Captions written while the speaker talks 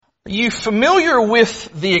Are you familiar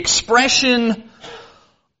with the expression,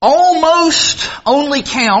 almost only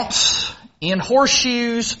counts in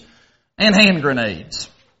horseshoes and hand grenades?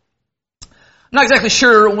 I'm not exactly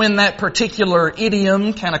sure when that particular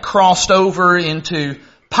idiom kind of crossed over into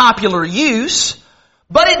popular use,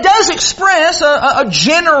 but it does express a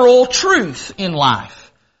general truth in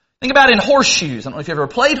life. Think about in horseshoes. I don't know if you've ever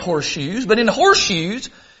played horseshoes, but in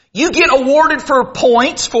horseshoes, you get awarded for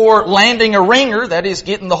points for landing a ringer, that is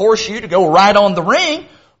getting the horseshoe to go right on the ring,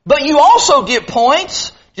 but you also get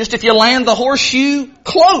points just if you land the horseshoe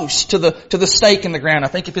close to the stake in the ground. I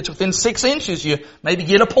think if it's within 6 inches, you maybe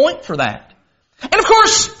get a point for that. And of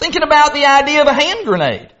course, thinking about the idea of a hand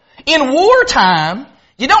grenade. In wartime,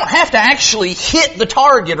 you don't have to actually hit the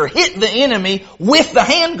target or hit the enemy with the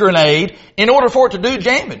hand grenade in order for it to do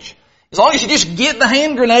damage. As long as you just get the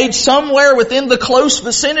hand grenade somewhere within the close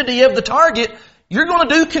vicinity of the target, you're going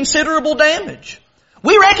to do considerable damage.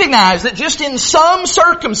 We recognize that just in some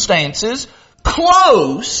circumstances,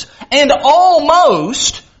 close and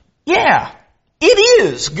almost, it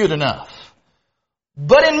is good enough.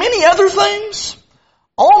 But in many other things,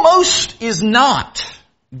 almost is not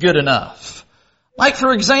good enough. Like,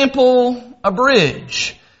 for example, a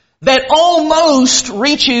bridge that almost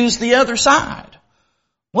reaches the other side.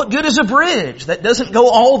 What good is a bridge that doesn't go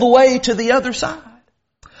all the way to the other side?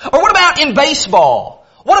 Or what about in baseball?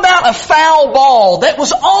 What about a foul ball that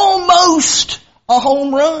was almost a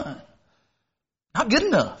home run? Not good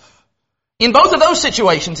enough. In both of those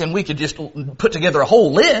situations, and we could just put together a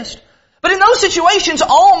whole list, but in those situations,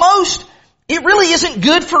 almost, it really isn't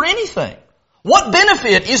good for anything. What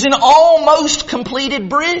benefit is an almost completed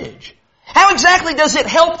bridge? How exactly does it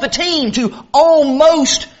help the team to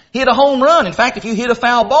almost hit a home run? In fact, if you hit a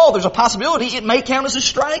foul ball, there's a possibility it may count as a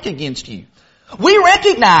strike against you. We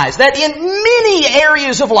recognize that in many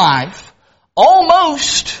areas of life,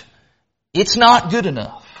 almost, it's not good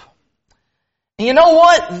enough. And you know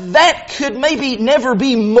what? That could maybe never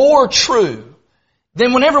be more true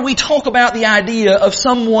than whenever we talk about the idea of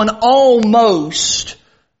someone almost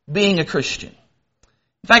being a Christian.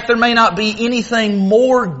 In fact, there may not be anything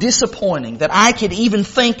more disappointing that I could even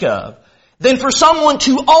think of than for someone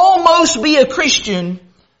to almost be a Christian,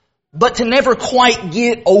 but to never quite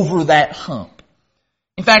get over that hump.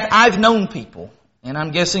 In fact, I've known people, and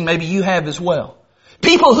I'm guessing maybe you have as well,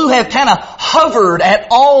 people who have kind of hovered at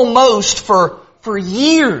almost for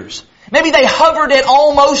years. Maybe they hovered at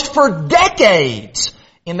almost for decades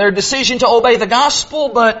in their decision to obey the gospel,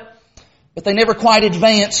 but they never quite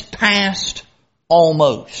advanced past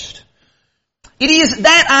almost. It is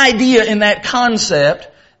that idea and that concept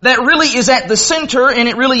that really is at the center, and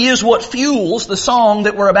it really is what fuels the song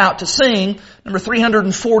that we're about to sing, number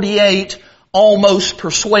 348, Almost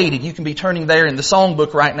Persuaded. You can be turning there in the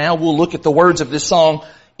songbook right now. We'll look at the words of this song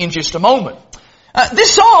in just a moment.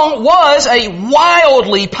 This song was a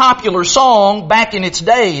wildly popular song back in its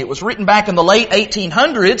day. It was written back in the late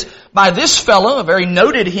 1800s by this fellow, a very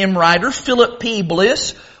noted hymn writer, Philip P.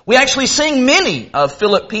 Bliss. We actually sing many of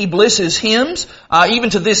Philip P. Bliss's hymns, even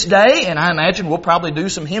to this day, and I imagine we'll probably do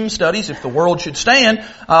some hymn studies, if the world should stand,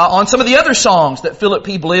 on some of the other songs that Philip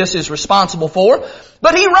P. Bliss is responsible for.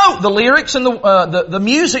 But he wrote the lyrics and the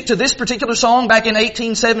music to this particular song back in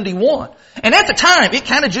 1871. And at the time, it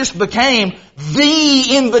kind of just became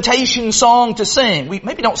the invitation song to sing. We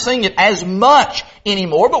maybe don't sing it as much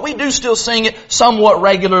anymore, but we do still sing it somewhat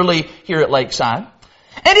regularly here at Lakeside.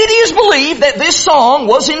 And it is believed that this song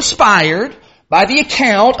was inspired by the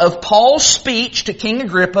account of Paul's speech to King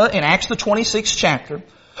Agrippa in Acts the 26th chapter,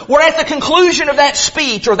 where at the conclusion of that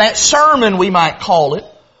speech, or that sermon we might call it,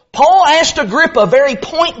 Paul asked Agrippa very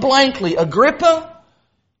point blankly, Agrippa,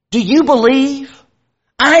 do you believe?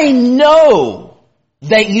 I know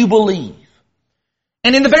that you believe.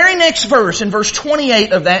 And in the very next verse, in verse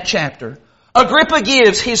 28 of that chapter, Agrippa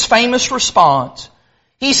gives his famous response.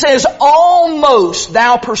 He says, almost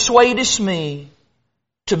thou persuadest me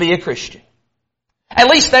to be a Christian. At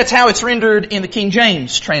least that's how it's rendered in the King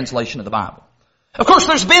James translation of the Bible. Of course,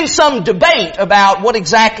 there's been some debate about what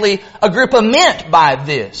exactly Agrippa meant by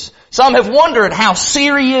this. Some have wondered how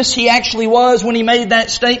serious he actually was when he made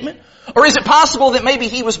that statement. Or is it possible that maybe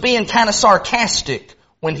he was being kind of sarcastic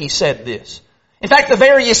when he said this? In fact, the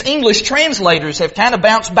various English translators have kind of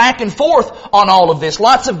bounced back and forth on all of this.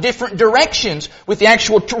 Lots of different directions with the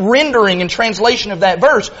actual rendering and translation of that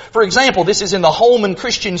verse. For example, this is in the Holman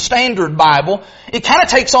Christian Standard Bible. It kind of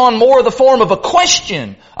takes on more of the form of a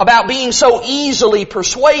question about being so easily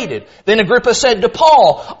persuaded. Then Agrippa said to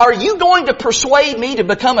Paul, are you going to persuade me to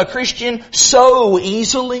become a Christian so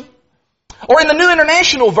easily? Or in the New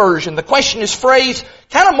International Version, the question is phrased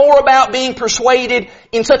kind of more about being persuaded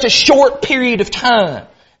in such a short period of time.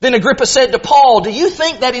 Then Agrippa said to Paul, do you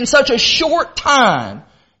think that in such a short time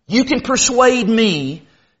you can persuade me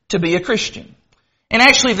to be a Christian? And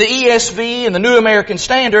actually the ESV and the New American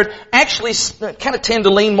Standard actually kind of tend to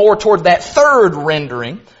lean more toward that third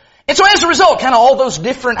rendering. And so as a result, kind of all those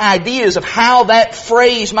different ideas of how that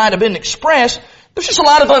phrase might have been expressed, there's just a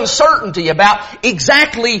lot of uncertainty about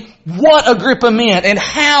exactly what Agrippa meant and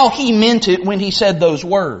how he meant it when he said those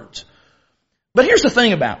words. But here's the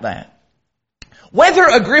thing about that. Whether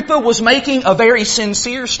Agrippa was making a very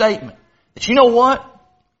sincere statement, that you know what?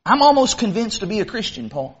 I'm almost convinced to be a Christian,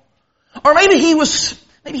 Paul. Or maybe he was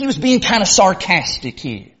being kind of sarcastic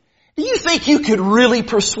here. Do you think you could really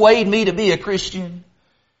persuade me to be a Christian?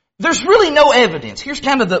 There's really no evidence. Here's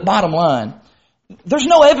kind of the bottom line. There's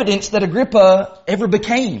no evidence that Agrippa ever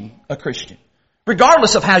became a Christian,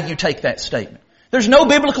 regardless of how you take that statement. There's no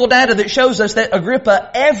biblical data that shows us that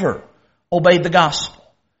Agrippa ever obeyed the gospel.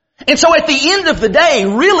 And so at the end of the day,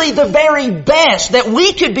 really the very best that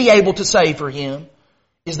we could be able to say for him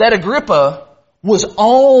is that Agrippa was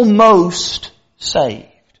almost saved.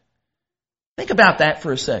 Think about that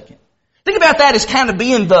for a second. Think about that as kind of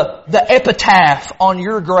being the epitaph on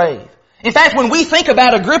your grave. In fact, when we think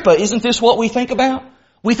about Agrippa, isn't this what we think about?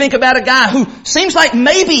 We think about a guy who seems like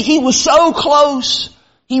maybe he was so close,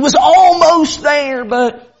 he was almost there,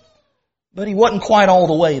 but he wasn't quite all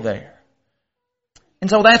the way there. And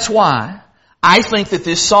so that's why I think that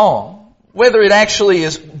this song, whether it actually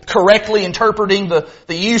is correctly interpreting the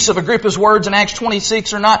use of Agrippa's words in Acts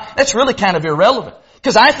 26 or not, that's really kind of irrelevant.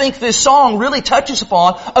 Because I think this song really touches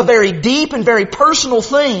upon a very deep and very personal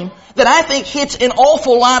theme that I think hits an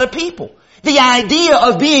awful lot of people. The idea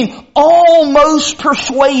of being almost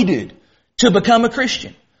persuaded to become a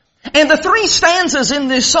Christian. And the three stanzas in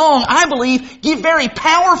this song, I believe, give very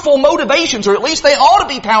powerful motivations, or at least they ought to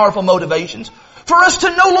be powerful motivations, for us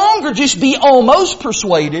to no longer just be almost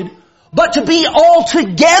persuaded, but to be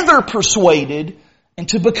altogether persuaded and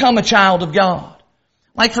to become a child of God.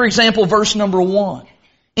 Like, for example, verse number 1.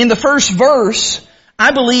 In the first verse,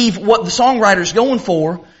 I believe what the songwriter's going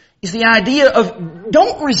for is the idea of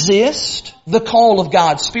don't resist the call of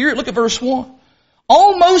God's Spirit. Look at verse 1.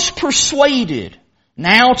 Almost persuaded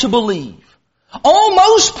now to believe.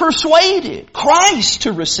 Almost persuaded Christ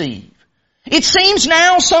to receive. It seems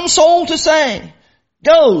now some soul to say,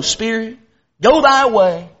 go, Spirit, go thy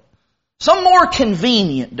way. Some more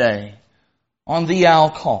convenient day on thee I'll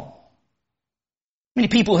call. Many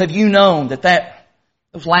people have you known that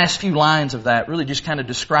those last few lines of that really just kind of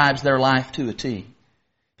describes their life to a T.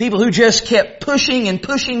 People who just kept pushing and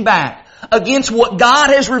pushing back against what God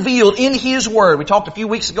has revealed in His Word. We talked a few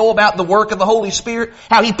weeks ago about the work of the Holy Spirit,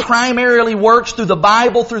 how He primarily works through the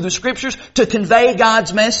Bible, through the Scriptures, to convey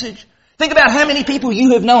God's message. Think about how many people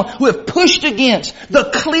you have known who have pushed against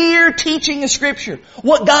the clear teaching of Scripture,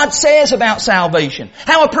 what God says about salvation,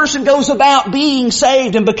 how a person goes about being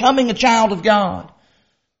saved and becoming a child of God.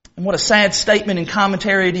 And what a sad statement and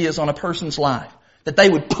commentary it is on a person's life, that they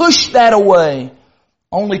would push that away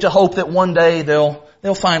only to hope that one day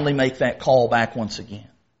they'll finally make that call back once again.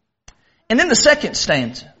 And then the second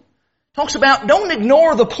stanza talks about don't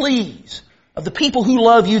ignore the pleas of the people who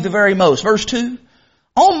love you the very most. Verse 2,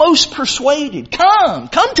 almost persuaded. Come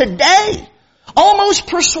today. Almost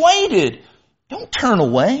persuaded. Don't turn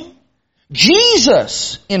away.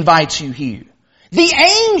 Jesus invites you here.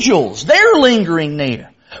 The angels, they're lingering near.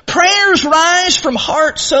 Prayers rise from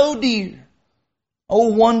hearts so dear.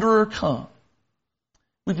 O wanderer, come.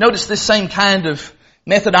 We've noticed this same kind of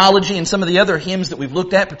methodology in some of the other hymns that we've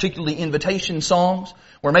looked at, particularly invitation songs,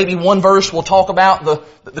 where maybe one verse will talk about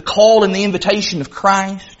the call and the invitation of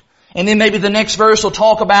Christ. And then maybe the next verse will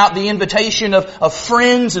talk about the invitation of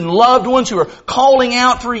friends and loved ones who are calling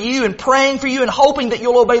out for you and praying for you and hoping that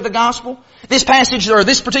you'll obey the gospel. This passage, or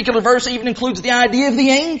this particular verse, even includes the idea of the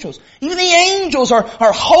angels. Even the angels are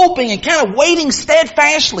hoping and kind of waiting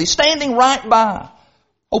steadfastly, standing right by,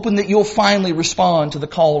 hoping that you'll finally respond to the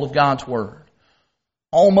call of God's Word.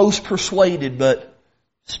 Almost persuaded, but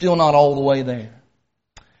still not all the way there.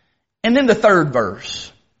 And then the third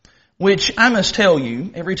verse, which I must tell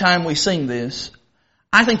you, every time we sing this,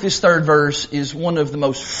 I think this third verse is one of the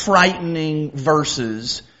most frightening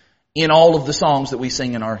verses in all of the songs that we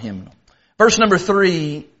sing in our hymnal. Verse number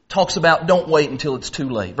 3 talks about don't wait until it's too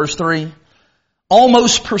late. Verse 3,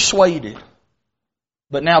 almost persuaded,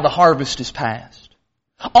 but now the harvest is past.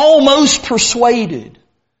 Almost persuaded,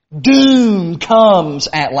 doom comes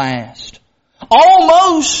at last.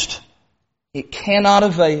 Almost, it cannot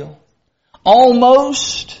avail.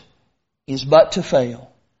 Almost is but to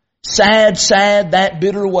fail. Sad, sad, that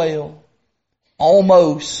bitter wail.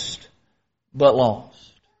 Almost, but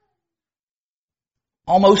lost.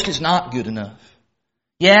 Almost is not good enough.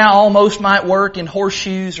 Yeah, almost might work in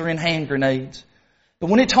horseshoes or in hand grenades. But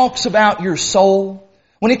when it talks about your soul,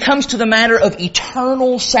 when it comes to the matter of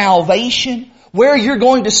eternal salvation, where you're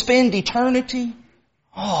going to spend eternity,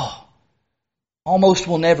 almost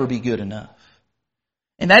will never be good enough.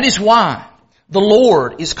 And that is why the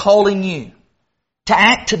Lord is calling you to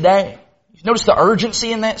act today. Notice the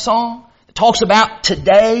urgency in that song. It talks about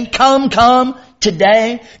today. Come,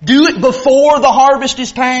 today. Do it before the harvest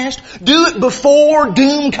is past. Do it before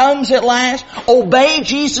doom comes at last. Obey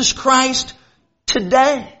Jesus Christ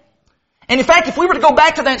today. And in fact, if we were to go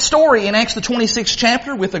back to that story in Acts the 26th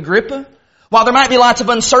chapter with Agrippa, while there might be lots of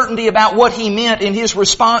uncertainty about what he meant in his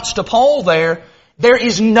response to Paul there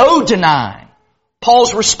is no denying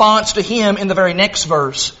Paul's response to him in the very next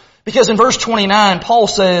verse. Because in verse 29, Paul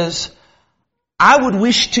says, I would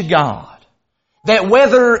wish to God that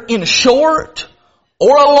whether in a short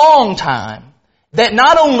or a long time, that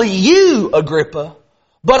not only you, Agrippa,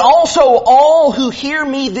 but also all who hear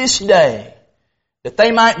me this day, that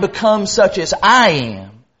they might become such as I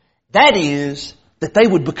am. That is, that they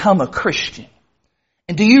would become a Christian.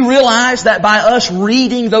 And do you realize that by us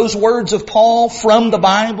reading those words of Paul from the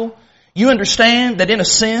Bible, you understand that in a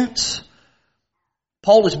sense,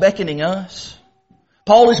 Paul is beckoning us.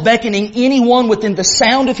 Paul is beckoning anyone within the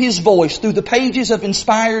sound of his voice through the pages of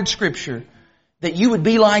inspired Scripture that you would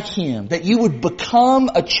be like him, that you would become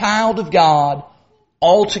a child of God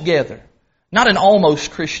altogether, not an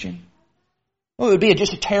almost Christian. Well, it would be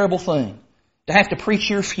just a terrible thing to have to preach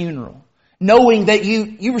your funeral, knowing that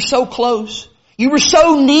you were so close. You were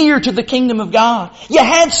so near to the kingdom of God. You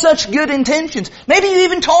had such good intentions. Maybe you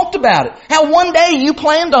even talked about it. How one day you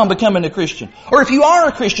planned on becoming a Christian. Or if you are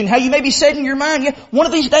a Christian, how you maybe said in your mind, yeah, one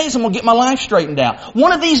of these days I'm going to get my life straightened out.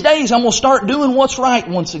 One of these days I'm going to start doing what's right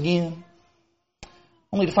once again.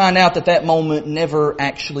 Only to find out that moment never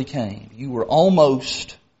actually came. You were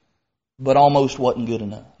almost, but almost wasn't good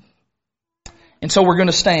enough. And so we're going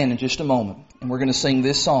to stand in just a moment and we're going to sing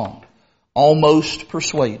this song, Almost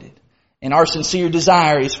Persuaded. And our sincere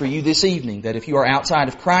desire is for you this evening that if you are outside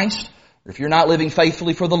of Christ, or if you're not living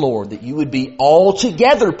faithfully for the Lord, that you would be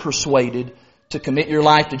altogether persuaded to commit your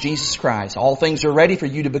life to Jesus Christ. All things are ready for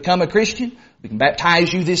you to become a Christian. We can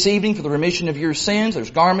baptize you this evening for the remission of your sins. There's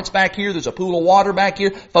garments back here. There's a pool of water back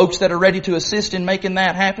here. Folks that are ready to assist in making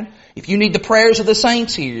that happen. If you need the prayers of the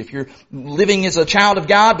saints here, if you're living as a child of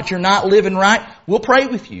God but you're not living right, we'll pray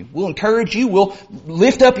with you. We'll encourage you. We'll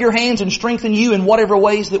lift up your hands and strengthen you in whatever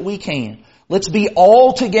ways that we can. Let's be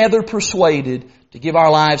altogether persuaded to give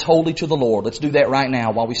our lives wholly to the Lord. Let's do that right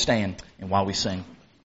now while we stand and while we sing.